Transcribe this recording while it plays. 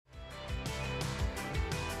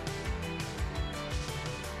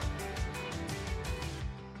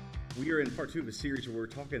We are in part two of a series where we're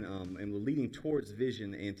talking and we're leading towards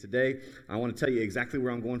vision. And today, I want to tell you exactly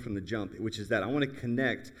where I'm going from the jump, which is that I want to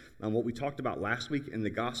connect what we talked about last week in the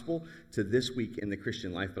gospel to this week in the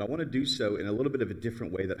Christian life. But I want to do so in a little bit of a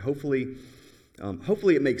different way that hopefully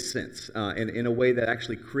it makes sense and in a way that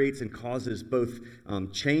actually creates and causes both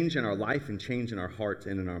change in our life and change in our hearts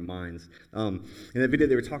and in our minds. In that video,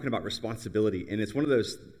 they were talking about responsibility, and it's one of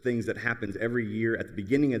those things that happens every year at the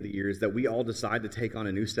beginning of the year is that we all decide to take on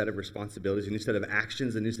a new set of responsibilities, a new set of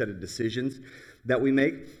actions, a new set of decisions that we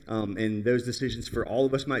make. And those decisions for all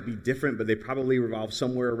of us might be different, but they probably revolve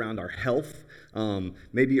somewhere around our health,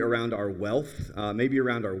 maybe around our wealth, maybe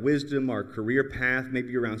around our wisdom, our career path,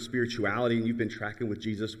 maybe around spirituality, and you've been tracking with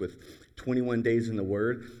Jesus with 21 days in the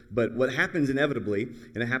Word. But what happens inevitably,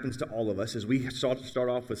 and it happens to all of us, is we start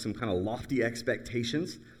off with some kind of lofty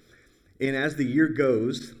expectations, and as the year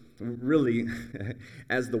goes, really,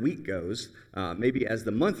 as the week goes, maybe as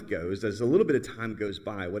the month goes, as a little bit of time goes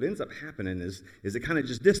by, what ends up happening is it kind of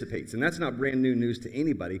just dissipates, and that's not brand new news to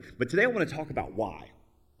anybody. But today I want to talk about why.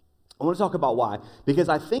 I want to talk about why, because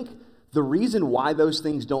I think the reason why those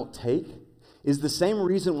things don't take is the same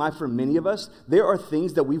reason why for many of us, there are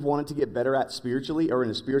things that we've wanted to get better at spiritually or in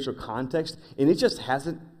a spiritual context, and it just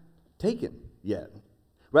hasn't taken yet,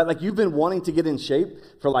 right? Like you've been wanting to get in shape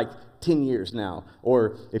for like 10 years now,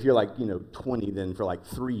 or if you're like, 20, then for like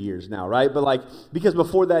 3 years now, right? But like, because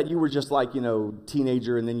before that you were just like,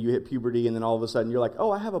 teenager, and then you hit puberty, and then all of a sudden you're like,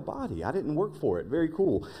 oh, I have a body. I didn't work for it. Very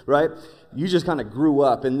cool, right? You just kind of grew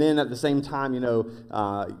up, and then at the same time,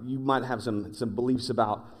 you might have some beliefs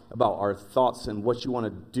about our thoughts and what you want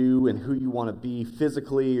to do and who you want to be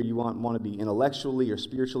physically, or you want to be intellectually or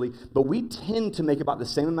spiritually. But we tend to make about the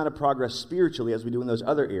same amount of progress spiritually as we do in those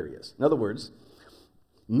other areas. In other words,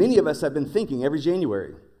 many of us have been thinking every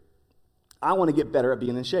January, I want to get better at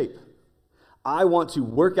being in shape. I want to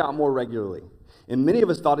work out more regularly. And many of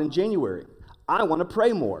us thought in January, I want to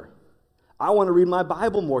pray more. I want to read my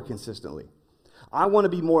Bible more consistently. I want to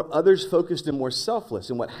be more others-focused and more selfless.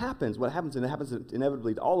 And what happens, and it happens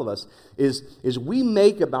inevitably to all of us, is we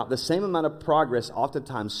make about the same amount of progress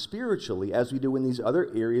oftentimes spiritually as we do in these other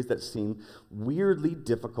areas that seem weirdly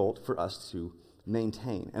difficult for us to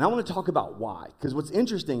maintain. And I want to talk about why, because what's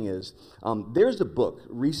interesting is there's a book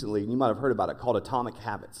recently, and you might have heard about it, called Atomic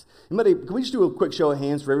Habits. Can we just do a quick show of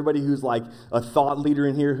hands for everybody who's like a thought leader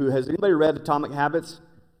in here? Has anybody read Atomic Habits?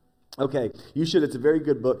 Okay, you should. It's a very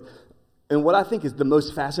good book. And what I think is the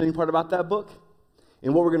most fascinating part about that book,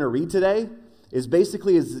 and what we're going to read today, is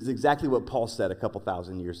exactly what Paul said a couple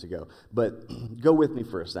thousand years ago. But go with me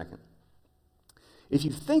for a second. If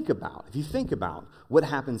you think about what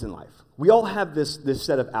happens in life, we all have this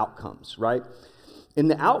set of outcomes, right? And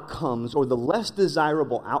the outcomes, or the less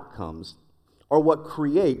desirable outcomes, are what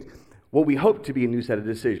create what we hope to be a new set of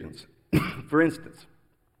decisions. For instance,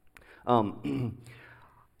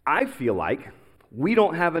 I feel like we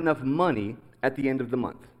don't have enough money at the end of the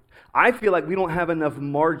month. I feel like we don't have enough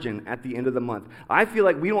margin at the end of the month. I feel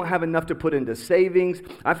like we don't have enough to put into savings.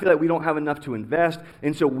 I feel like we don't have enough to invest.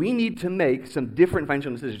 And so we need to make some different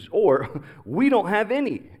financial decisions. Or we don't have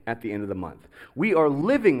any at the end of the month. We are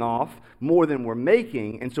living off more than we're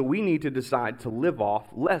making. And so we need to decide to live off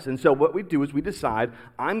less. And so what we do is we decide,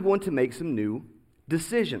 I'm going to make some new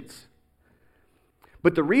decisions.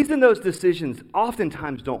 But the reason those decisions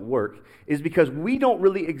oftentimes don't work is because we don't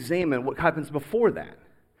really examine what happens before that,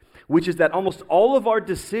 which is that almost all of our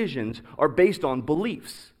decisions are based on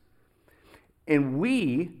beliefs. And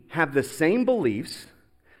we have the same beliefs,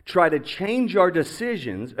 try to change our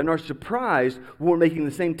decisions, and are surprised when we're making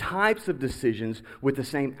the same types of decisions with the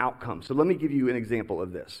same outcomes. So let me give you an example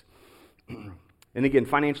of this. And again,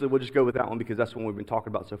 financially, we'll just go with that one because that's what we've been talking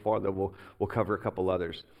about so far, though we'll cover a couple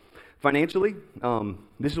others. Financially,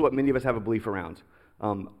 this is what many of us have a belief around.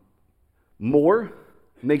 More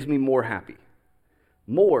makes me more happy.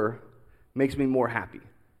 More makes me more happy.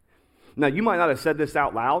 Now, you might not have said this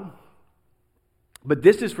out loud, but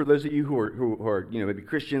this is for those of you who are maybe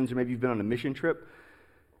Christians, or maybe you've been on a mission trip,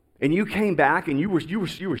 and you came back and you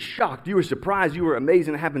were shocked, you were surprised, you were amazed.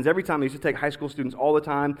 And it happens every time. I used to take high school students all the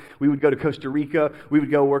time. We would go to Costa Rica. We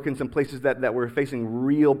would go work in some places that were facing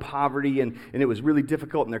real poverty, and it was really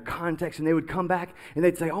difficult in their context. And they would come back and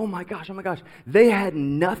they'd say, oh my gosh, they had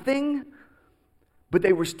nothing, but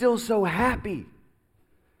they were still so happy.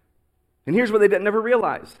 And here's what they never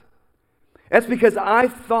realized. That's because I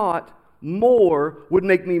thought more would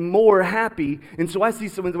make me more happy. And so when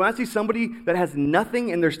I see somebody that has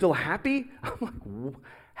nothing and they're still happy, I'm like,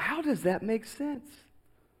 how does that make sense?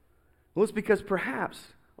 Well, it's because perhaps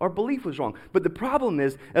our belief was wrong. But the problem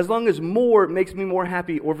is, as long as more makes me more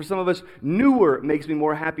happy, or for some of us, newer makes me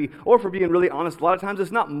more happy, or for being really honest, a lot of times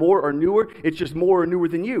it's not more or newer, it's just more or newer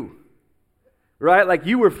than you. Right? Like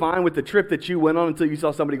you were fine with the trip that you went on until you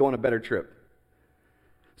saw somebody go on a better trip.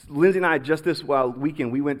 Lindsay and I, just this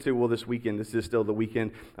weekend, we went to, this weekend, this is still the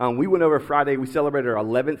weekend, we went over Friday, we celebrated our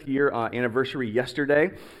 11th year anniversary yesterday.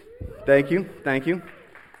 Thank you.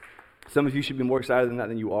 Some of you should be more excited than that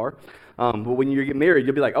than you are. But when you get married,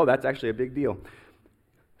 you'll be like, oh, that's actually a big deal.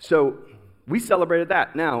 So we celebrated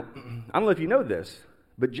that. Now, I don't know if you know this,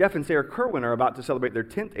 but Jeff and Sarah Kerwin are about to celebrate their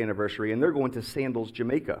 10th anniversary, and they're going to Sandals,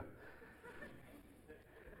 Jamaica.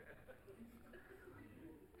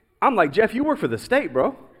 I'm like, Jeff, you work for the state,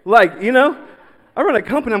 bro. Like, I run a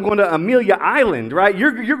company, I'm going to Amelia Island, right?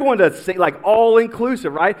 You're going to say, like,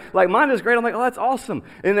 all-inclusive, right? Like, mine is great. I'm like, oh, that's awesome.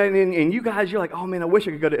 And then and you guys, you're like, oh, man, I wish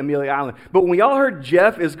I could go to Amelia Island. But when we all heard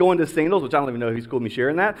Jeff is going to Sandals, which I don't even know if he's cool with me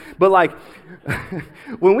sharing that, but, like,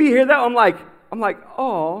 when we hear that, I'm like,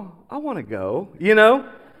 oh, I want to go,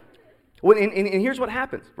 Well, and here's what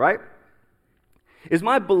happens, right? Is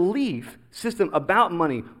my belief system about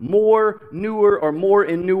money more, newer, or more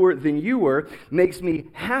and newer than you were makes me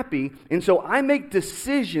happy. And so I make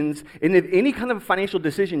decisions, and if any kind of financial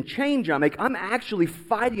decision change I make, I'm actually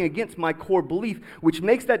fighting against my core belief, which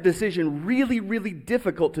makes that decision really, really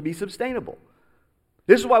difficult to be sustainable.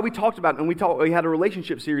 This is why we talked about, and we had a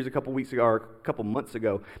relationship series a couple weeks ago, or a couple months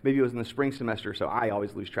ago. Maybe it was in the spring semester, so I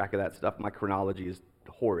always lose track of that stuff. My chronology is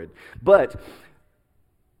horrid. But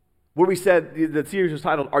where we said the series was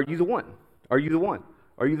titled, Are You the One? Are you the one?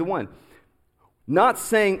 Are you the one? Not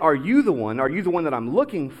saying, are you the one? Are you the one that I'm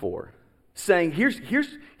looking for? Saying, here's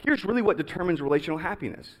really what determines relational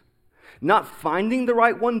happiness. Not finding the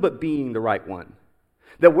right one, but being the right one.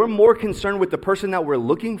 That we're more concerned with the person that we're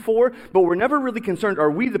looking for, but we're never really concerned,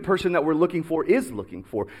 are we the person that we're looking for is looking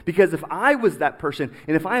for? Because if I was that person,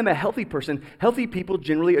 and if I am a healthy person, healthy people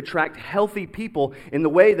generally attract healthy people. And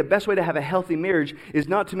the best way to have a healthy marriage is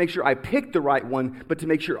not to make sure I pick the right one, but to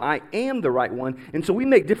make sure I am the right one. And so we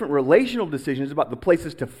make different relational decisions about the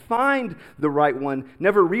places to find the right one,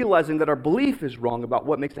 never realizing that our belief is wrong about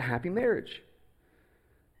what makes a happy marriage.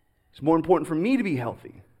 It's more important for me to be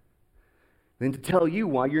healthy than to tell you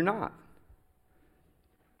why you're not.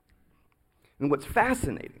 And what's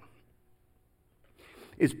fascinating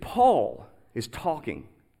is Paul is talking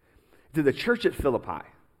to the church at Philippi.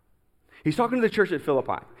 He's talking to the church at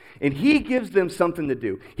Philippi, and he gives them something to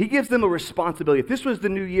do. He gives them a responsibility. If this was the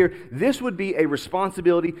new year, this would be a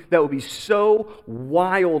responsibility that would be so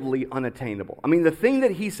wildly unattainable. I mean, the thing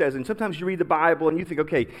that he says, and sometimes you read the Bible and you think,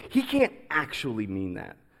 okay, he can't actually mean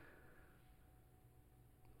that.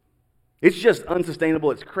 It's just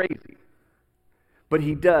unsustainable. It's crazy. But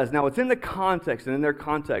he does. Now, it's in the context, and in their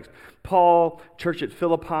context, Paul, church at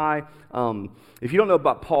Philippi. If you don't know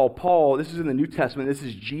about Paul, this is in the New Testament. This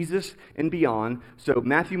is Jesus and beyond. So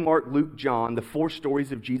Matthew, Mark, Luke, John, the 4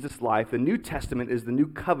 stories of Jesus' life. The New Testament is the new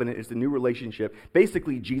covenant, is the new relationship.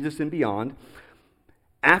 Basically, Jesus and beyond.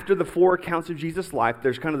 After the 4 accounts of Jesus' life,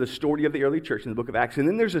 there's kind of the story of the early church in the book of Acts. And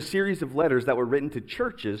then there's a series of letters that were written to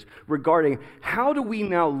churches regarding how do we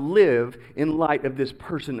now live in light of this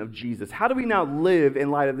person of Jesus? How do we now live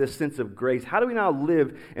in light of this sense of grace? How do we now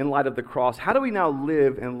live in light of the cross? How do we now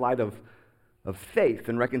live in light of faith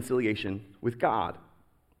and reconciliation with God?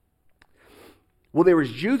 Well, there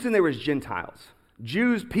was Jews and there was Gentiles.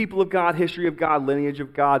 Jews, people of God, history of God, lineage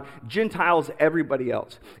of God, Gentiles, everybody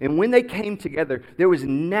else. And when they came together, there was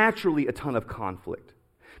naturally a ton of conflict.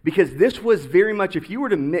 Because this was very much, if you were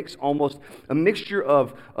to mix almost a mixture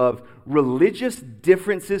of religious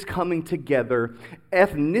differences coming together,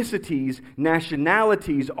 ethnicities,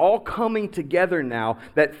 nationalities, all coming together now,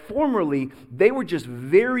 that formerly they were just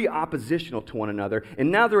very oppositional to one another,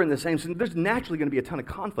 and now they're in the same. So there's naturally going to be a ton of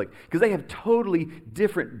conflict because they have totally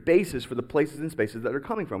different bases for the places and spaces that they're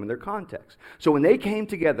coming from in their context. So when they came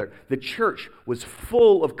together, the church was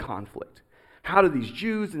full of conflict. How do these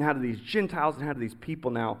Jews and how do these Gentiles and how do these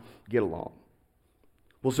people now get along?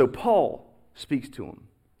 Well, so Paul speaks to them.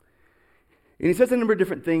 And he says a number of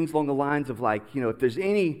different things along the lines of like, if there's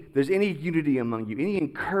any unity among you, any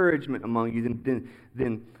encouragement among you,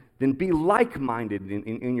 then be like-minded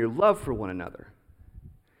in your love for one another.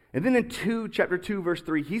 And then in chapter 2, verse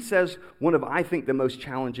 3, he says one of, I think, the most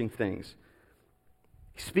challenging things.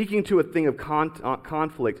 Speaking to a thing of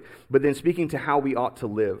conflict, but then speaking to how we ought to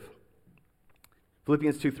live.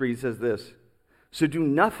 Philippians 2:3 he says this, so do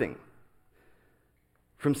nothing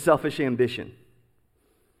from selfish ambition.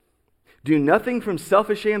 Do nothing from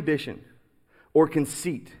selfish ambition or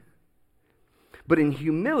conceit, but in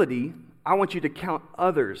humility, I want you to count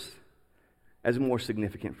others as more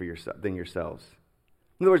significant for than yourselves.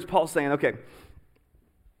 In other words, Paul's saying, okay,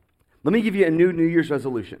 let me give you a New Year's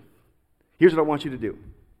resolution. Here's what I want you to do.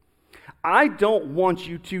 I don't want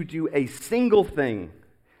you to do a single thing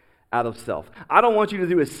out of self. I don't want you to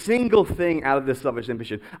do a single thing out of this selfish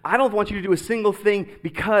ambition. I don't want you to do a single thing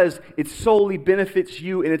because it solely benefits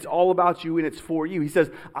you and it's all about you and it's for you. He says,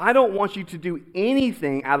 I don't want you to do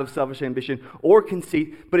anything out of selfish ambition or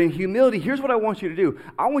conceit, but in humility, here's what I want you to do.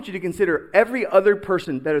 I want you to consider every other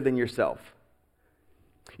person better than yourself.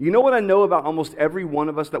 You know what I know about almost every one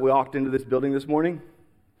of us that walked into this building this morning?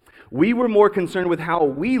 We were more concerned with how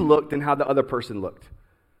we looked than how the other person looked.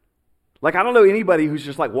 Like, I don't know anybody who's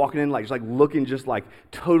just like walking in, like, just like looking just like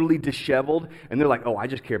totally disheveled, and they're like, oh, I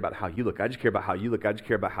just care about how you look. I just care about how you look. I just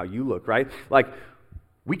care about how you look, right? Like,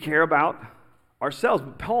 we care about ourselves.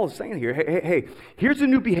 But Paul is saying here, hey, here's a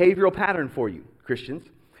new behavioral pattern for you, Christians.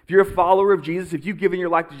 If you're a follower of Jesus, if you've given your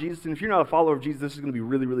life to Jesus, and if you're not a follower of Jesus, this is going to be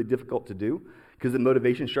really, really difficult to do because the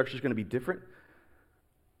motivation structure is going to be different.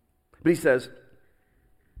 But he says,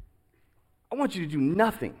 I want you to do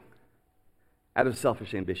nothing out of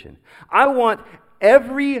selfish ambition. I want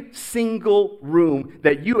every single room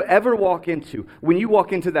that you ever walk into, when you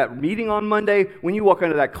walk into that meeting on Monday, when you walk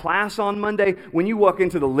into that class on Monday, when you walk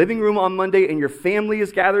into the living room on Monday and your family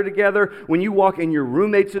is gathered together, when you walk and your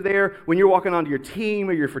roommates are there, when you're walking onto your team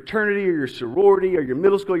or your fraternity or your sorority or your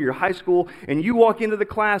middle school or your high school, and you walk into the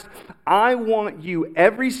class, I want you,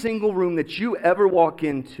 every single room that you ever walk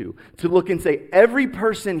into, to look and say, every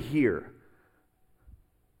person here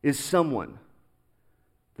is someone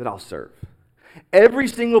that I'll serve. Every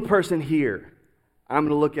single person here, I'm going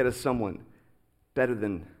to look at as someone better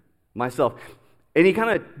than myself. And he kind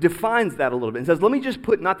of defines that a little bit and says, let me just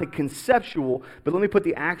put not the conceptual, but let me put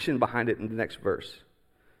the action behind it in the next verse.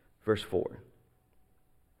 Verse 4.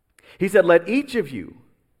 He said, let each of you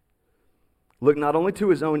look not only to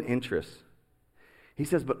his own interests, he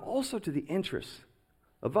says, but also to the interests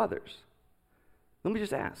of others. Let me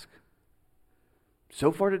just ask,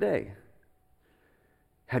 so far today,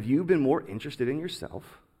 have you been more interested in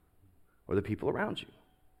yourself or the people around you?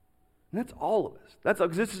 And that's all of us. That's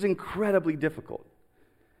because this is incredibly difficult.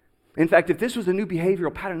 In fact, if this was a new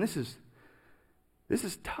behavioral pattern, this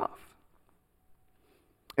is tough.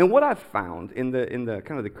 And what I've found in the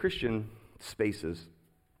kind of the Christian spaces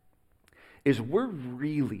is we're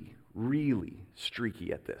really, really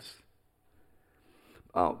streaky at this.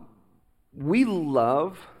 We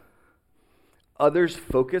love others'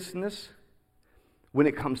 focusedness when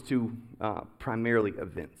it comes to primarily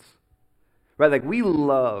events. Right? Like, we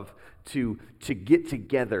love to get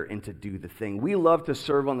together and to do the thing. We love to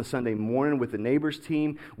serve on the Sunday morning with the neighbors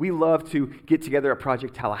team. We love to get together at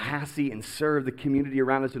Project Tallahassee and serve the community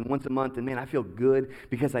around us once a month. And man, I feel good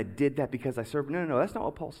because I did that, because I served. No, that's not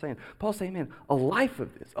what Paul's saying. Paul's saying, man, a life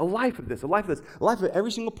of this, a life of this, a life of this, a life of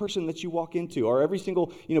every single person that you walk into, or every single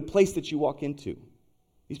place that you walk into.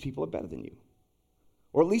 These people are better than you.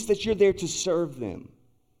 Or at least that you're there to serve them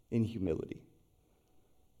in humility.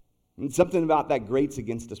 And something about that grates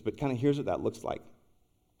against us, but kind of here's what that looks like.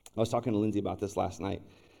 I was talking to Lindsay about this last night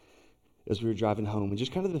as we were driving home, and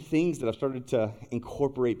just kind of the things that I've started to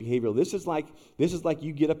incorporate behavioral. This is like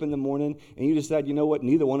you get up in the morning and you decide, you know what,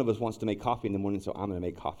 neither one of us wants to make coffee in the morning, so I'm going to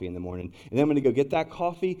make coffee in the morning. And then I'm going to go get that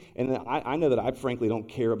coffee, and then I know that I frankly don't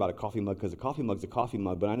care about a coffee mug because a coffee mug's a coffee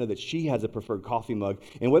mug, but I know that she has a preferred coffee mug,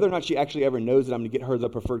 and whether or not she actually ever knows that I'm going to get her the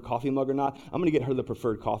preferred coffee mug or not, I'm going to get her the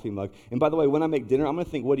preferred coffee mug. And by the way, when I make dinner, I'm going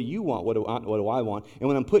to think, what do you want? What do I want? And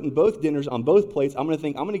when I'm putting both dinners on both plates, I'm going to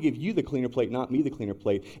think, I'm going to give you the cleaner plate, not me the cleaner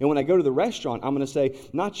plate. And when I go to the restaurant, I'm going to say,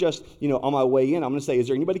 not just, on my way in, I'm going to say, is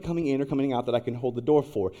there anybody coming in or coming out that I can hold the door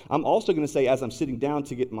for? I'm also going to say, as I'm sitting down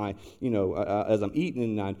to get my, as I'm eating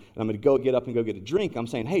and I'm going to get up and go get a drink, I'm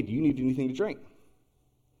saying, hey, do you need anything to drink?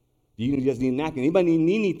 Do you guys need a napkin? Anybody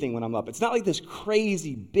need anything when I'm up? It's not like this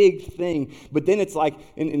crazy big thing, but then it's like,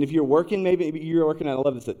 and if you're working, maybe you're working at, I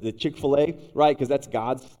love this, the Chick-fil-A, right? Because that's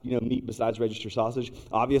God's, meat besides registered sausage,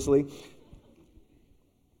 obviously.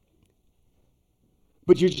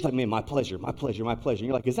 But you're just like, man, my pleasure, my pleasure, my pleasure. And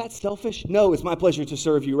you're like, is that selfish? No, it's my pleasure to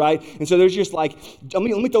serve you, right? And so there's just like, let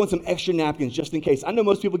me throw in some extra napkins just in case. I know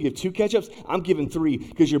most people give 2 ketchups. I'm giving 3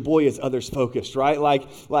 because your boy is others focused, right? Like,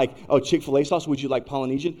 oh, Chick-fil-A sauce, would you like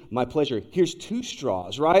Polynesian? My pleasure. Here's 2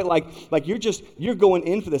 straws, right? Like you're going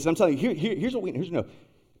in for this. And I'm telling you, here's what we know.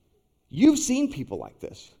 You've seen people like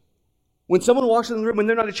this. When someone walks in the room, when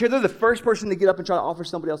they're not a chair, they're the first person to get up and try to offer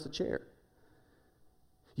somebody else a chair.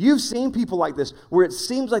 You've seen people like this where it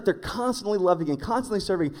seems like they're constantly loving and constantly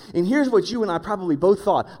serving. And here's what you and I probably both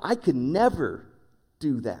thought. I could never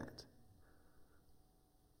do that.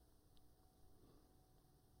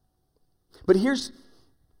 But here's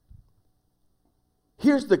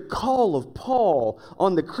the call of Paul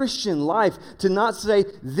on the Christian life, to not say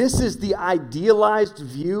this is the idealized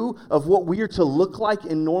view of what we are to look like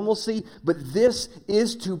in normalcy, but this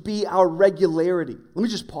is to be our regularity. Let me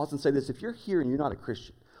just pause and say this. If you're here and you're not a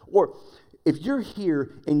Christian, or if you're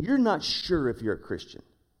here and you're not sure if you're a Christian,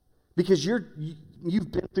 because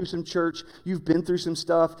you've been through some church, you've been through some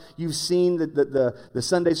stuff, you've seen the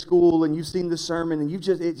Sunday school, and you've seen the sermon, and it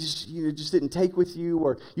just didn't take with you,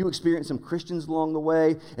 or you experienced some Christians along the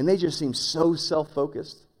way, and they just seem so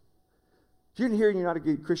self-focused. If you're in here and you're not a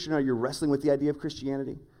good Christian, or you're wrestling with the idea of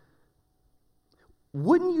Christianity,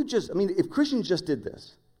 wouldn't you just, if Christians just did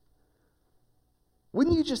this,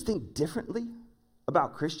 wouldn't you just think differently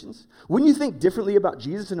about Christians? Wouldn't you think differently about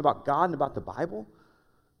Jesus and about God and about the Bible?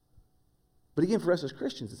 But again, for us as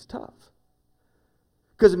Christians, it's tough.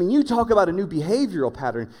 Because, you talk about a new behavioral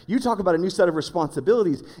pattern. You talk about a new set of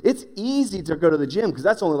responsibilities. It's easy to go to the gym because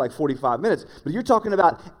that's only like 45 minutes. But you're talking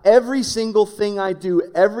about every single thing I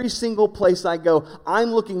do, every single place I go, I'm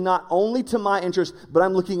looking not only to my interests, but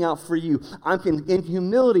I'm looking out for you. I can, in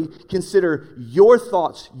humility, consider your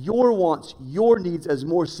thoughts, your wants, your needs as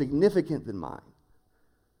more significant than mine.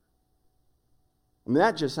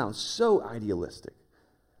 That just sounds so idealistic.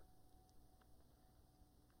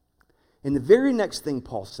 And the very next thing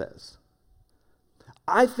Paul says,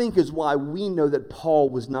 I think is why we know that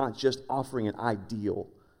Paul was not just offering an ideal,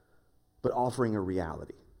 but offering a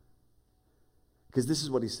reality. Because this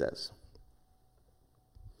is what he says.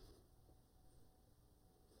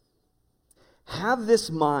 Have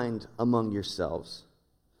this mind among yourselves,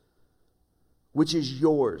 which is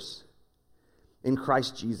yours in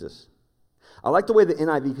Christ Jesus. I like the way the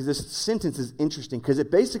NIV, because this sentence is interesting, because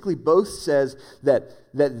it basically both says that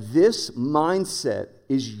this mindset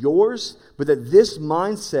is yours, but that this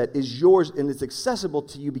mindset is yours and it's accessible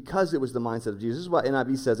to you because it was the mindset of Jesus. This is why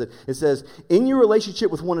NIV says it. It says, in your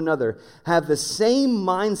relationship with one another, have the same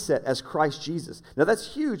mindset as Christ Jesus. Now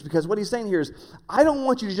that's huge, because what he's saying here is, I don't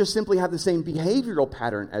want you to just simply have the same behavioral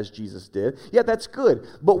pattern as Jesus did. Yeah, that's good.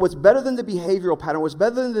 But what's better than the behavioral pattern, what's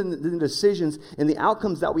better than the decisions and the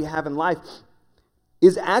outcomes that we have in life,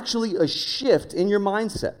 is actually a shift in your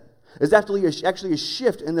mindset. Is actually a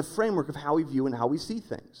shift in the framework of how we view and how we see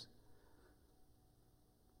things.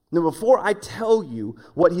 Now, before I tell you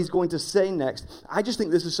what he's going to say next, I just think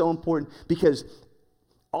this is so important, because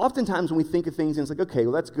oftentimes when we think of things and it's like, okay,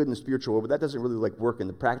 well, that's good in the spiritual world, but that doesn't really work in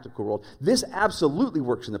the practical world. This absolutely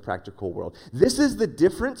works in the practical world. This is the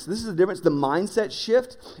difference, the mindset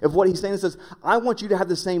shift of what he's saying. It says, I want you to have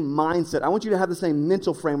the same mindset. I want you to have the same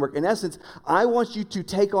mental framework. In essence, I want you to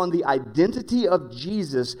take on the identity of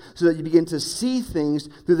Jesus so that you begin to see things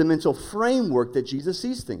through the mental framework that Jesus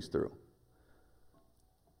sees things through.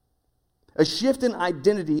 A shift in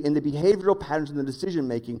identity in the behavioral patterns and the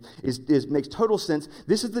decision-making makes total sense.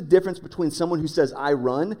 This is the difference between someone who says, I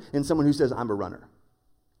run, and someone who says, I'm a runner.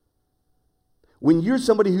 When you're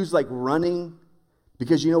somebody who's running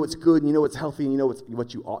because you know it's good, and you know it's healthy, and you know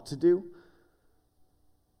what you ought to do,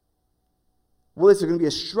 well, it's going to be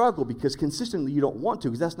a struggle because consistently you don't want to,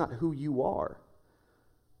 because that's not who you are.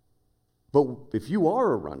 But if you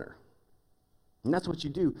are a runner, and that's what you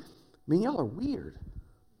do, y'all are weird.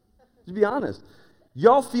 To be honest,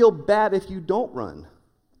 y'all feel bad if you don't run.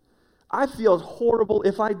 I feel horrible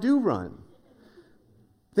if I do run.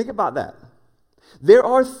 Think about that. There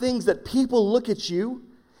are things that people look at you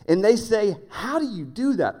and they say, how do you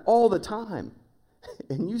do that all the time?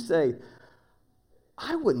 And you say,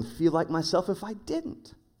 I wouldn't feel like myself if I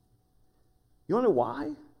didn't. You want to know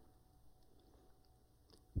why?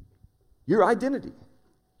 Your identity,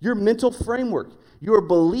 your mental framework, your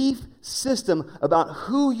belief system about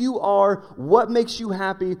who you are, what makes you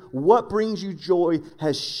happy, what brings you joy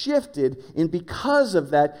has shifted. And because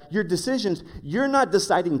of that, your decisions, you're not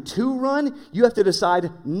deciding to run, you have to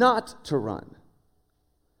decide not to run.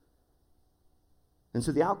 And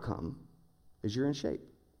so the outcome is you're in shape.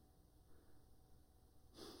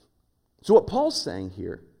 So what Paul's saying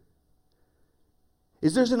here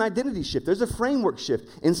is there's an identity shift. There's a framework shift.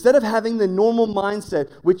 Instead of having the normal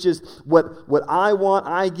mindset, which is what I want,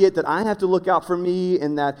 I get, that I have to look out for me,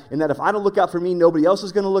 and that if I don't look out for me, nobody else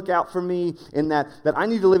is going to look out for me, and that I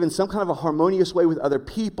need to live in some kind of a harmonious way with other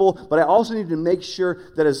people, but I also need to make sure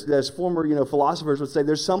that as former philosophers would say,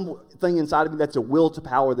 there's something inside of me that's a will to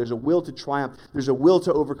power, there's a will to triumph, there's a will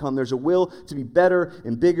to overcome, there's a will to be better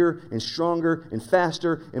and bigger and stronger and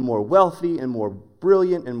faster and more wealthy and more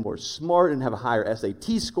brilliant and more smart and have a higher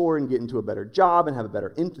SAT score and get into a better job and have a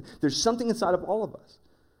better... There's something inside of all of us.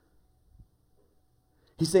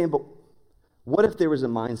 He's saying, but What if there was a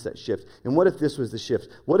mindset shift? And what if this was the shift?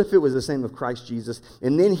 What if it was the same of Christ Jesus?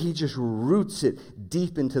 And then he just roots it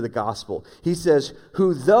deep into the gospel. He says,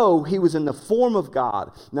 who though he was in the form of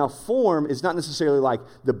God. Now, form is not necessarily like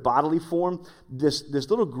the bodily form. This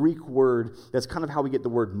little Greek word, that's kind of how we get the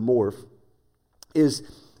word morph, is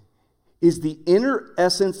the inner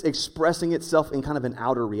essence expressing itself in kind of an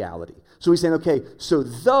outer reality. So he's saying, okay, so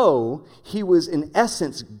though he was in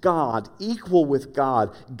essence God, equal with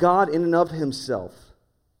God, God in and of himself,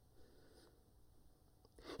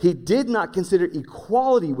 he did not consider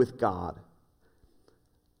equality with God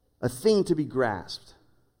a thing to be grasped.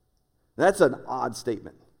 That's an odd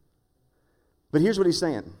statement. But here's what he's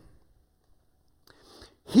saying.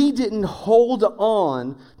 He didn't hold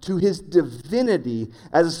on to his divinity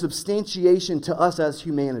as a substantiation to us as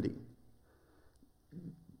humanity.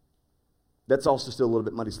 That's also still a little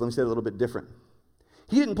bit muddy, so let me say it a little bit different.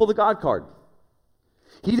 He didn't pull the God card.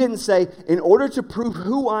 He didn't say, in order to prove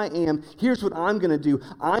who I am, here's what I'm going to do.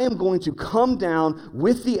 I am going to come down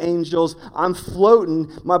with the angels. I'm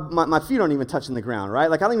floating. My feet aren't even touching the ground, right?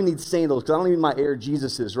 Like, I don't even need sandals because I don't even need my Air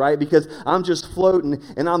Jesuses, right? Because I'm just floating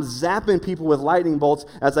and I'm zapping people with lightning bolts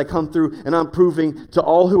as I come through, and I'm proving to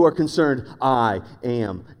all who are concerned, I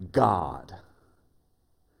am God.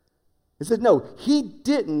 It said, no, he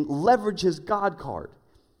didn't leverage his God card.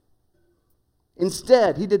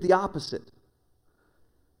 Instead, he did the opposite.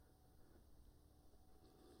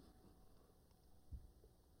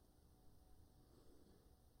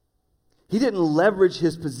 He didn't leverage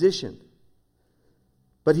his position,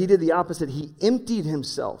 but he did the opposite. He emptied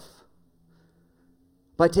himself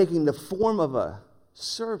by taking the form of a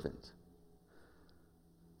servant.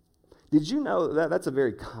 Did you know that that's a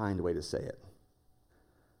very kind way to say it?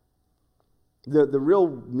 The real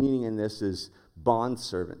meaning in this is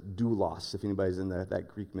bondservant, doulos, if anybody's in that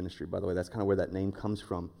Greek ministry. By the way, that's kind of where that name comes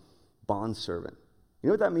from, bondservant. You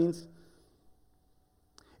know what that means?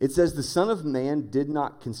 It says the Son of Man did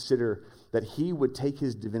not consider that he would take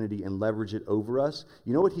his divinity and leverage it over us.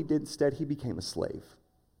 You know what he did instead? He became a slave.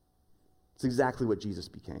 It's exactly what Jesus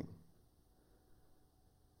became.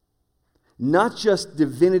 Not just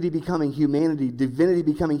divinity becoming humanity,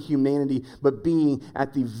 but being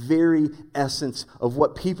at the very essence of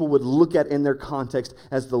what people would look at in their context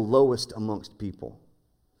as the lowest amongst people.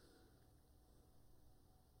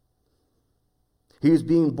 He was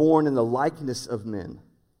being born in the likeness of men,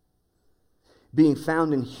 being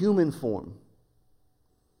found in human form.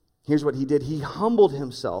 Here's what he did. He humbled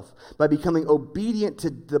himself by becoming obedient to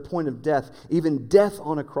the point of death, even death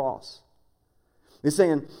on a cross. He's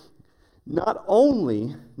saying, not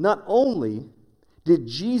only did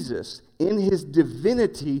Jesus, in his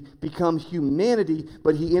divinity, become humanity,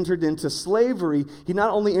 but he entered into slavery. He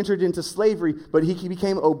not only entered into slavery, but he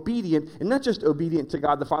became obedient, and not just obedient to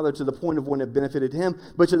God the Father to the point of when it benefited him,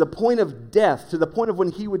 but to the point of death, to the point of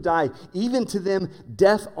when he would die, even to them,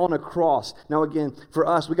 death on a cross. Now again, for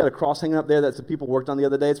us, we got a cross hanging up there that some people worked on the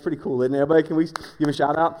other day. It's pretty cool, isn't it? Everybody, can we give a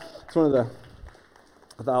shout out? It's one of the,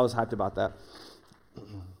 I thought I was hyped about that.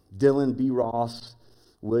 Dylan, B. Ross,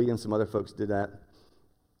 William, some other folks did that.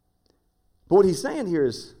 But what he's saying here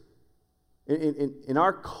is, in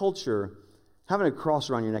our culture, having a cross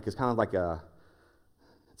around your neck is kind of like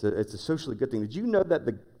it's a socially good thing. Did you know that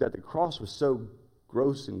the cross was so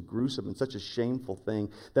gross and gruesome and such a shameful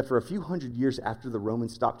thing that for a few hundred years after the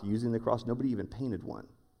Romans stopped using the cross, nobody even painted one?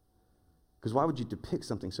 Because why would you depict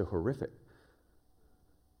something so horrific?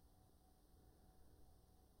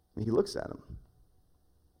 And he looks at him.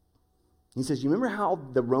 He says, you remember how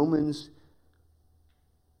the Romans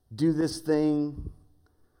do this thing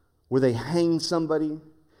where they hang somebody?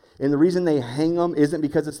 And the reason they hang them isn't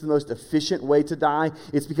because it's the most efficient way to die.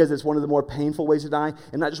 It's because it's one of the more painful ways to die.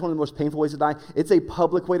 And not just one of the most painful ways to die. It's a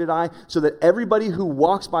public way to die so that everybody who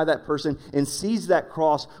walks by that person and sees that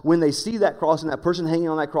cross, when they see that cross and that person hanging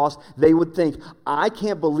on that cross, they would think, I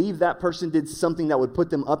can't believe that person did something that would put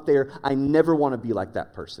them up there. I never want to be like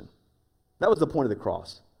that person. That was the point of the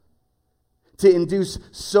cross. To induce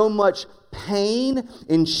so much pain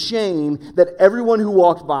and shame that everyone who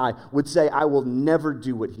walked by would say, I will never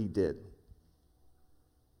do what he did.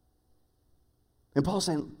 And Paul's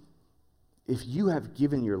saying, if you have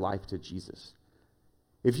given your life to Jesus,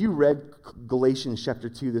 if you read Galatians chapter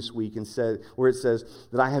 2 this week and said, where it says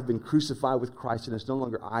that I have been crucified with Christ and it's no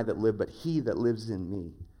longer I that live, but he that lives in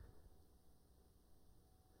me.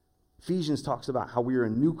 Ephesians talks about how we are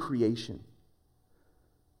a new creation.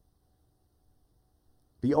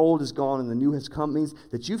 The old is gone and the new has come means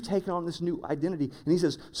that you've taken on this new identity. And he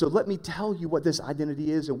says, so let me tell you what this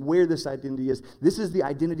identity is and where this identity is. This is the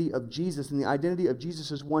identity of Jesus. And the identity of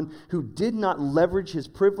Jesus is one who did not leverage his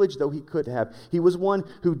privilege, though he could have. He was one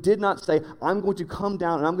who did not say, I'm going to come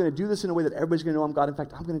down and I'm going to do this in a way that everybody's going to know I'm God. In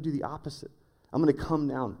fact, I'm going to do the opposite. I'm going to come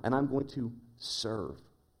down and I'm going to serve.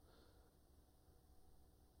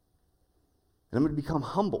 And I'm going to become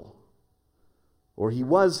humble. Or he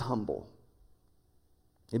was humble.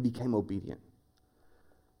 And became obedient.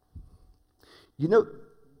 You know,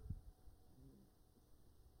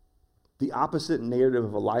 the opposite narrative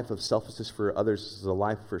of a life of selflessness for others is a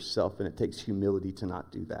life for self, and it takes humility to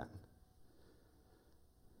not do that.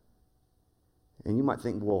 And you might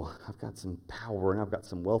think, well, I've got some power, and I've got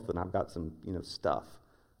some wealth, and I've got some, stuff.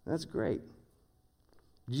 And that's great.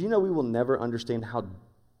 Did you know we will never understand how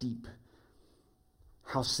deep,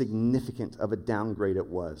 how significant of a downgrade it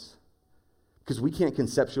was? Because we can't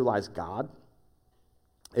conceptualize God.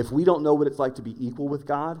 If we don't know what it's like to be equal with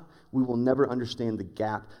God, we will never understand the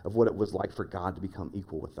gap of what it was like for God to become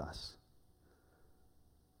equal with us.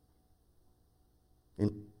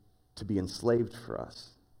 And to be enslaved for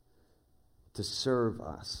us, to serve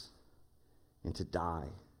us, and to die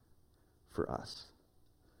for us.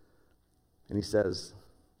 And he says,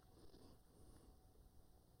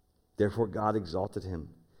 therefore God exalted him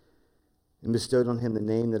and bestowed on him the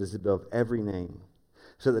name that is above every name.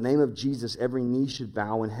 So the name of Jesus, every knee should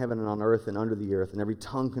bow in heaven and on earth and under the earth, and every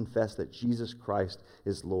tongue confess that Jesus Christ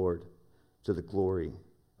is Lord, to the glory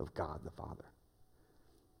of God the Father.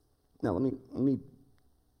 Now let me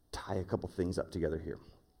tie a couple things up together here.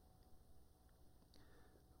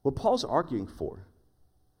 What Paul's arguing for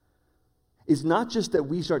is not just that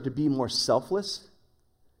we start to be more selfless,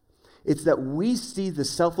 it's that we see the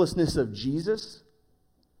selflessness of Jesus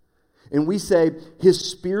and we say, his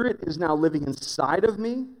Spirit is now living inside of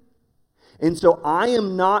me. And so I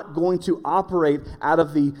am not going to operate out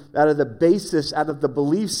of the basis, out of the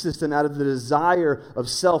belief system, out of the desire of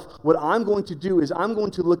self. What I'm going to do is I'm going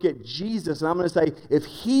to look at Jesus and I'm going to say, if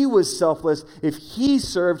he was selfless, if he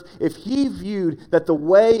served, if he viewed that the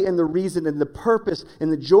way and the reason and the purpose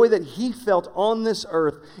and the joy that he felt on this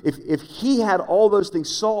earth, if he had all those things,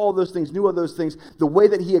 saw all those things, knew all those things, the way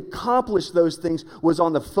that he accomplished those things was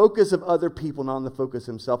on the focus of other people, not on the focus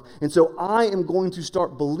of himself. And so I am going to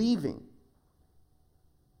start believing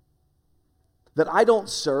that I don't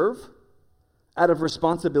serve out of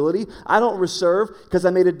responsibility. I don't serve because I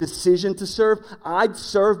made a decision to serve. I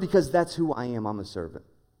serve because that's who I am. I'm a servant.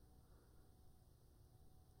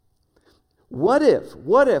 What if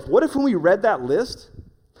when we read that list,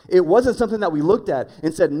 it wasn't something that we looked at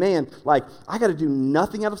and said, man, like, I got to do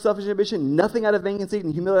nothing out of selfish ambition, nothing out of vain conceit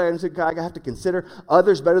and humility. I have to consider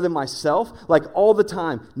others better than myself, like all the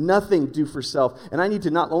time, nothing do for self. And I need to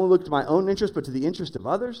not only look to my own interest, but to the interest of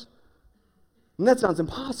others. And that sounds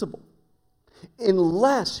impossible.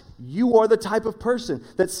 Unless you are the type of person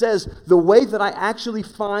that says the way that I actually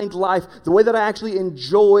find life, the way that I actually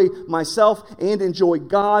enjoy myself and enjoy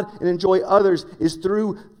God and enjoy others is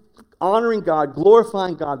through honoring God,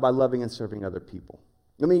 glorifying God by loving and serving other people.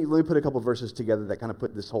 Let me put a couple verses together that kind of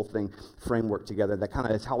put this whole thing framework together. That kind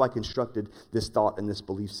of is how I constructed this thought and this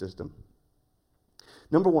belief system.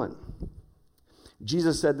 Number one,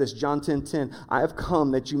 Jesus said this, John 10:10, I have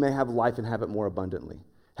come that you may have life and have it more abundantly.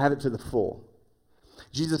 Have it to the full.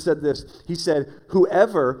 Jesus said this, he said,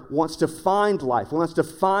 whoever wants to find life, wants to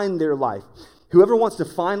find their life, whoever wants to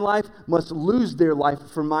find life must lose their life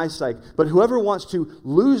for my sake. But whoever wants to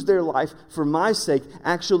lose their life for my sake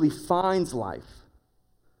actually finds life.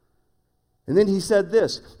 And then he said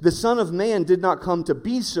this, the Son of Man did not come to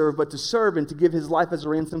be served, but to serve and to give his life as a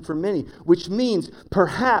ransom for many, which means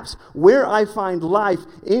perhaps where I find life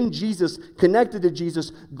in Jesus, connected to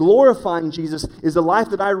Jesus, glorifying Jesus, is a life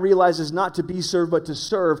that I realize is not to be served, but to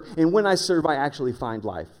serve. And when I serve, I actually find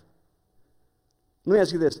life. Let me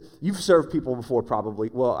ask you this. You've served people before probably,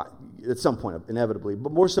 well, at some point, inevitably,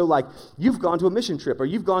 but more so like you've gone to a mission trip, or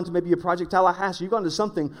you've gone to maybe a Project Tallahassee, you've gone to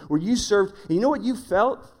something where you served, and you know what you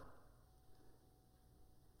felt?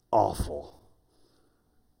 Awful.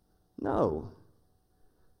 No.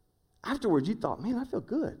 Afterwards, you thought, man, I feel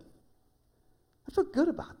good. I feel good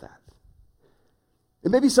about that.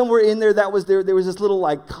 And maybe somewhere in there there was this little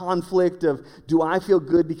like conflict of, do I feel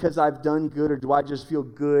good because I've done good, or do I just feel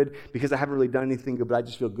good because I haven't really done anything good, but I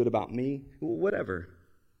just feel good about me? Whatever.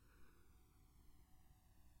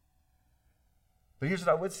 But here's what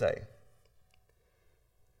I would say.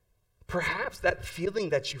 Perhaps that feeling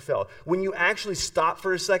that you felt when you actually stop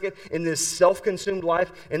for a second in this self-consumed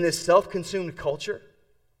life, in this self-consumed culture,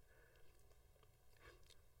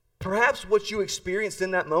 perhaps what you experienced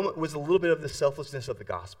in that moment was a little bit of the selflessness of the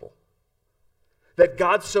gospel. That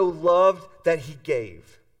God so loved that he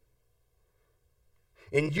gave.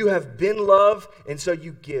 And you have been loved, and so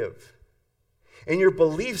you give. And your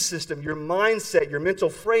belief system, your mindset, your mental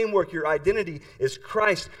framework, your identity is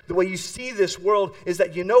Christ. The way you see this world is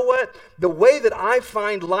that, you know what? The way that I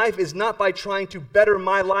find life is not by trying to better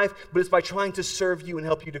my life, but it's by trying to serve you and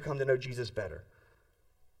help you to come to know Jesus better.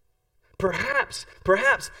 Perhaps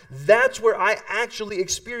that's where I actually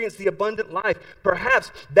experience the abundant life.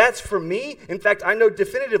 Perhaps that's for me. In fact, I know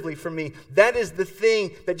definitively for me, that is the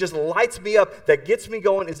thing that just lights me up, that gets me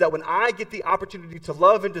going, is that when I get the opportunity to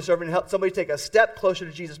love and to serve and help somebody take a step closer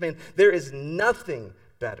to Jesus, man, there is nothing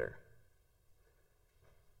better.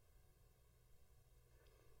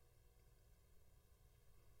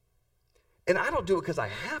 And I don't do it because I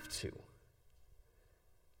have to.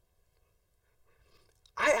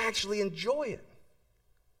 I actually enjoy it.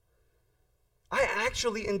 I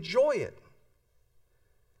actually enjoy it.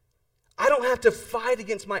 I don't have to fight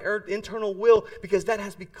against my internal will because that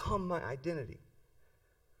has become my identity.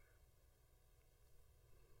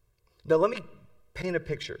 Now let me paint a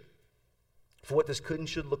picture for what this could and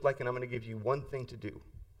should look like, and I'm going to give you one thing to do,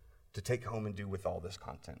 to take home and do with all this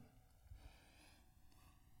content.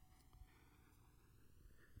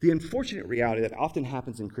 The unfortunate reality that often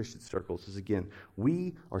happens in Christian circles is, again,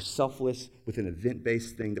 we are selfless with an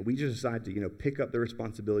event-based thing that we just decide to, pick up the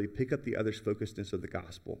responsibility, pick up the others' focusedness of the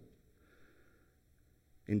gospel,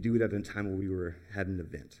 and do it at a time when we had an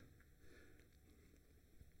event.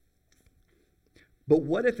 But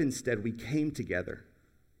what if instead we came together?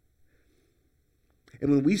 And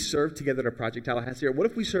when we served together at our Project Tallahassee, or what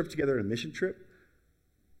if we served together on a mission trip?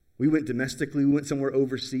 We went domestically, we went somewhere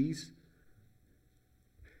overseas.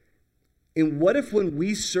 And what if when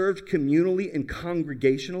we served communally and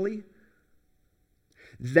congregationally,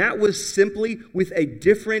 that was simply with a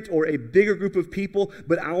different or a bigger group of people,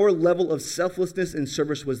 but our level of selflessness and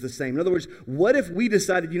service was the same? In other words, what if we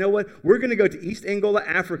decided, we're going to go to East Angola,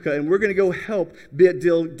 Africa, and we're going to go help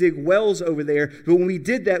dig wells over there. But when we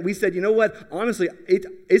did that, we said, honestly,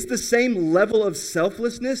 it's the same level of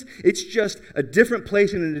selflessness. It's just a different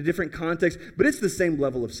place and in a different context, but it's the same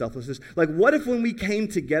level of selflessness. Like, what if when we came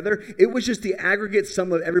together, it was just the aggregate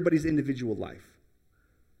sum of everybody's individual life?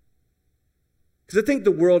 Because I think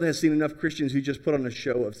the world has seen enough Christians who just put on a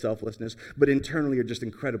show of selflessness, but internally are just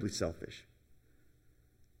incredibly selfish.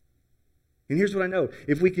 And here's what I know.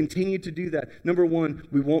 If we continue to do that, number one,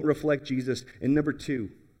 we won't reflect Jesus. And number two,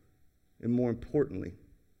 and more importantly,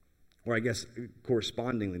 or I guess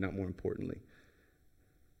correspondingly, not more importantly,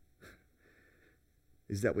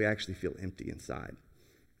 is that we actually feel empty inside.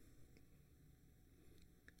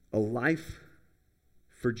 A life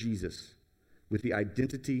for Jesus with the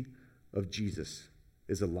identity of Jesus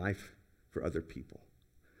is a life for other people.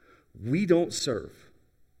 We don't serve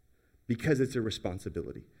because it's a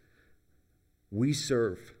responsibility. We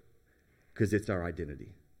serve because it's our identity.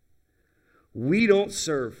 We don't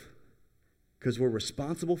serve because we're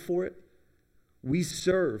responsible for it. We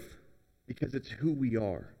serve because it's who we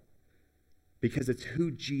are, because it's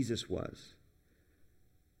who Jesus was.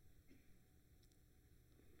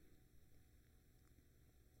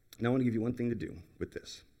 Now I want to give you one thing to do with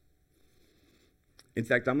this. In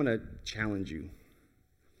fact, I'm going to challenge you.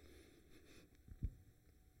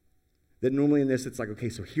 That normally in this, it's like, okay,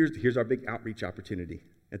 so here's our big outreach opportunity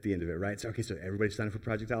at the end of it, right? So, okay, so everybody sign up for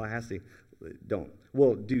Project Tallahassee. Don't.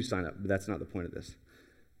 Well, do sign up, but that's not the point of this.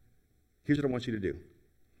 Here's what I want you to do.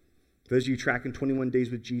 For those of you tracking 21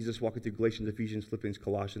 days with Jesus, walking through Galatians, Ephesians, Philippians,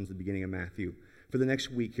 Colossians, the beginning of Matthew, for the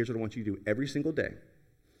next week, here's what I want you to do every single day.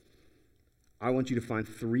 I want you to find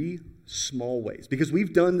 3 small ways. Because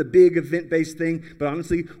we've done the big event-based thing, but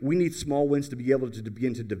honestly, we need small wins to be able to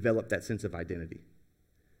begin to develop that sense of identity.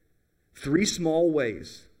 3 small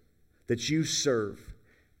ways that you serve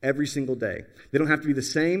every single day. They don't have to be the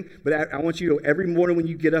same, but I want you to, every morning when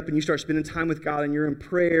you get up and you start spending time with God and you're in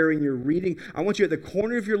prayer and you're reading, I want you at the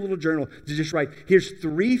corner of your little journal to just write, here's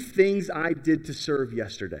 3 things I did to serve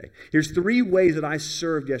yesterday. Here's 3 ways that I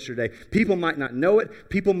served yesterday. People might not know it,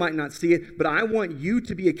 people might not see it, but I want you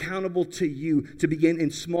to be accountable to you to begin in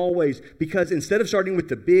small ways, because instead of starting with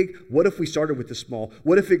the big, what if we started with the small?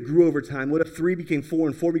 What if it grew over time? What if 3 became 4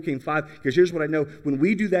 and 4 became 5? Because here's what I know. When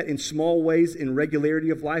we do that in small ways, in regularity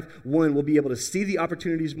of life, 1, we'll be able to see the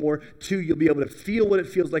opportunities more. 2, you'll be able to feel what it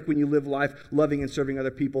feels like when you live life loving and serving other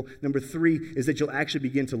people. Number 3 is that you'll actually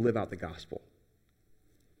begin to live out the gospel.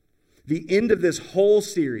 The end of this whole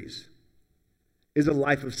series is a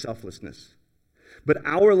life of selflessness. But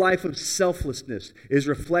our life of selflessness is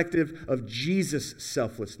reflective of Jesus'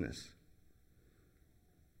 selflessness.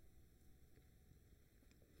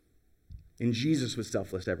 And Jesus was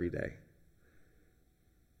selfless every day.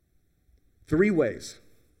 3 ways.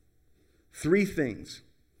 3 things.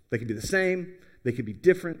 They can be the same. They can be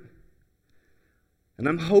different. And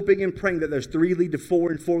I'm hoping and praying that there's 3 lead to 4,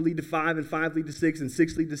 and 4 lead to 5, and 5 lead to 6, and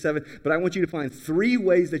 6 lead to 7. But I want you to find 3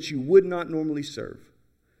 ways that you would not normally serve.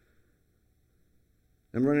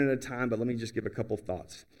 I'm running out of time, but let me just give a couple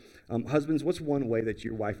thoughts. Husbands, what's one way that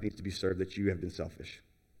your wife needs to be served that you have been selfish?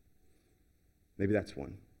 Maybe that's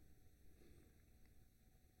one.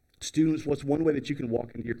 Students, what's one way that you can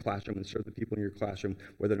walk into your classroom and serve the people in your classroom,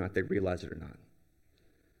 whether or not they realize it or not?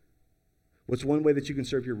 What's one way that you can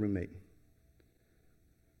serve your roommate?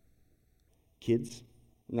 Kids?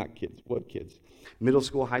 Not kids. What kids? Middle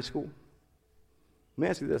school, high school? Let me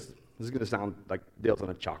ask you this. This is going to sound like Dale's on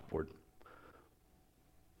a chalkboard.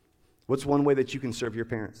 What's one way that you can serve your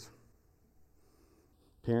parents?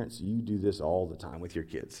 Parents, you do this all the time with your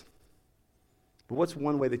kids. But what's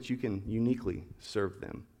one way that you can uniquely serve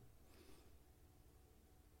them?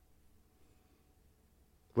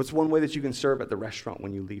 What's one way that you can serve at the restaurant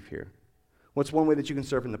when you leave here? What's one way that you can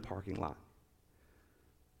serve in the parking lot?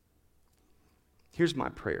 Here's my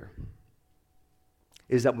prayer,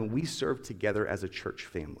 is that when we serve together as a church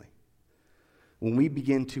family, when we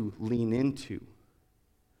begin to lean into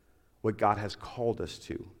what God has called us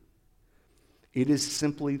to, it is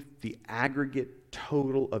simply the aggregate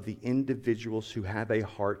total of the individuals who have a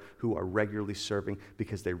heart, who are regularly serving,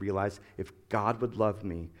 because they realize if God would love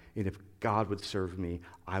me and if God would serve me,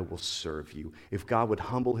 I will serve you. If God would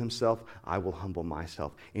humble himself, I will humble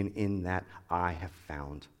myself. And in that, I have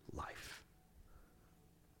found life.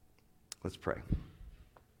 Let's pray.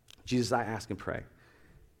 Jesus, I ask and pray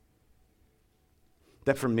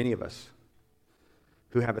that for many of us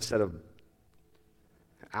who have a set of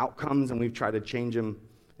outcomes and we've tried to change them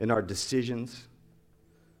in our decisions,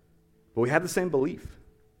 but we have the same belief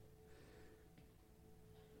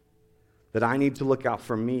that I need to look out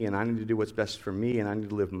for me and I need to do what's best for me and I need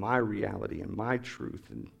to live my reality and my truth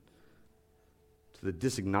and to the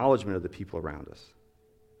disacknowledgement of the people around us.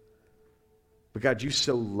 But God, you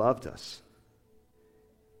so loved us.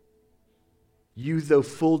 You, though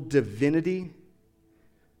full divinity,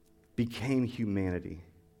 became humanity.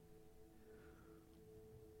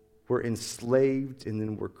 We're enslaved and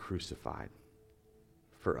then we're crucified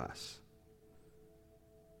for us.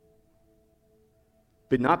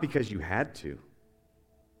 But not because you had to,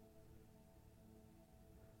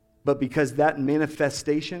 but because that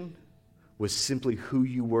manifestation was simply who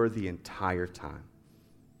you were the entire time.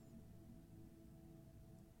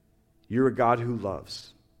 You're a God who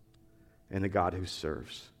loves and a God who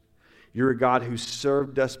serves. You're a God who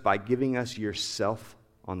served us by giving us yourself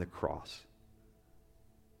on the cross.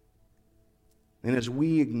 And as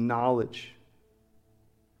we acknowledge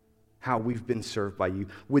how we've been served by you,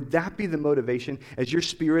 would that be the motivation, as your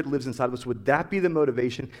Spirit lives inside of us, would that be the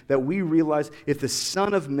motivation that we realize if the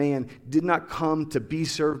Son of Man did not come to be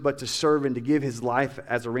served, but to serve and to give his life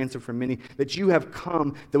as a ransom for many, that you have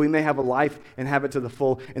come that we may have a life and have it to the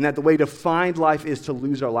full, and that the way to find life is to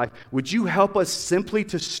lose our life? Would you help us simply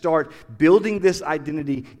to start building this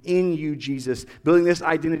identity in you, Jesus, building this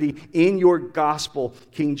identity in your gospel,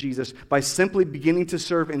 King Jesus, by simply beginning to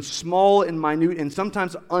serve in small and minute and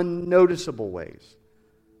sometimes unnoticeable ways.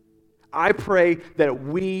 I pray that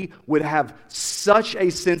we would have such a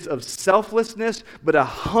sense of selflessness, but a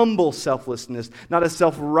humble selflessness, not a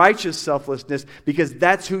self-righteous selflessness, because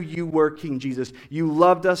that's who you were, King Jesus. You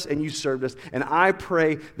loved us and you served us. And I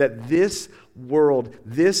pray that this world,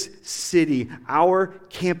 this city, our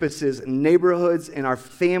campuses, neighborhoods, and our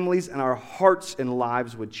families and our hearts and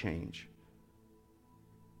lives would change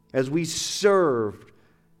as we served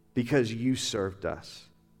because you served us.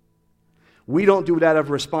 We don't do it out of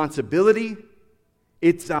responsibility.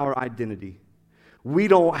 It's our identity. We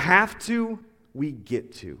don't have to. We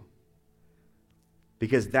get to.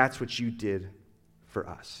 Because that's what you did for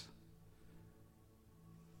us.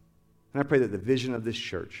 And I pray that the vision of this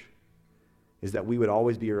church is that we would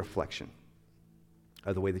always be a reflection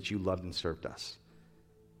of the way that you loved and served us.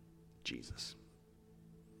 Jesus.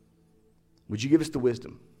 Would you give us the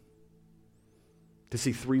wisdom to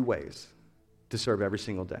see 3 ways to serve every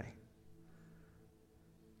single day?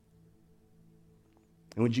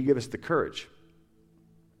 And would you give us the courage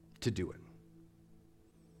to do it?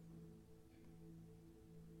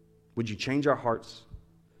 Would you change our hearts,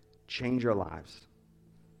 change our lives,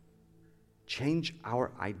 change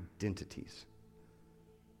our identities,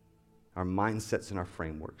 our mindsets and our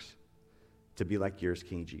frameworks to be like yours,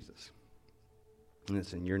 King Jesus? And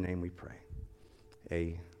it's in your name we pray.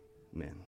 Amen.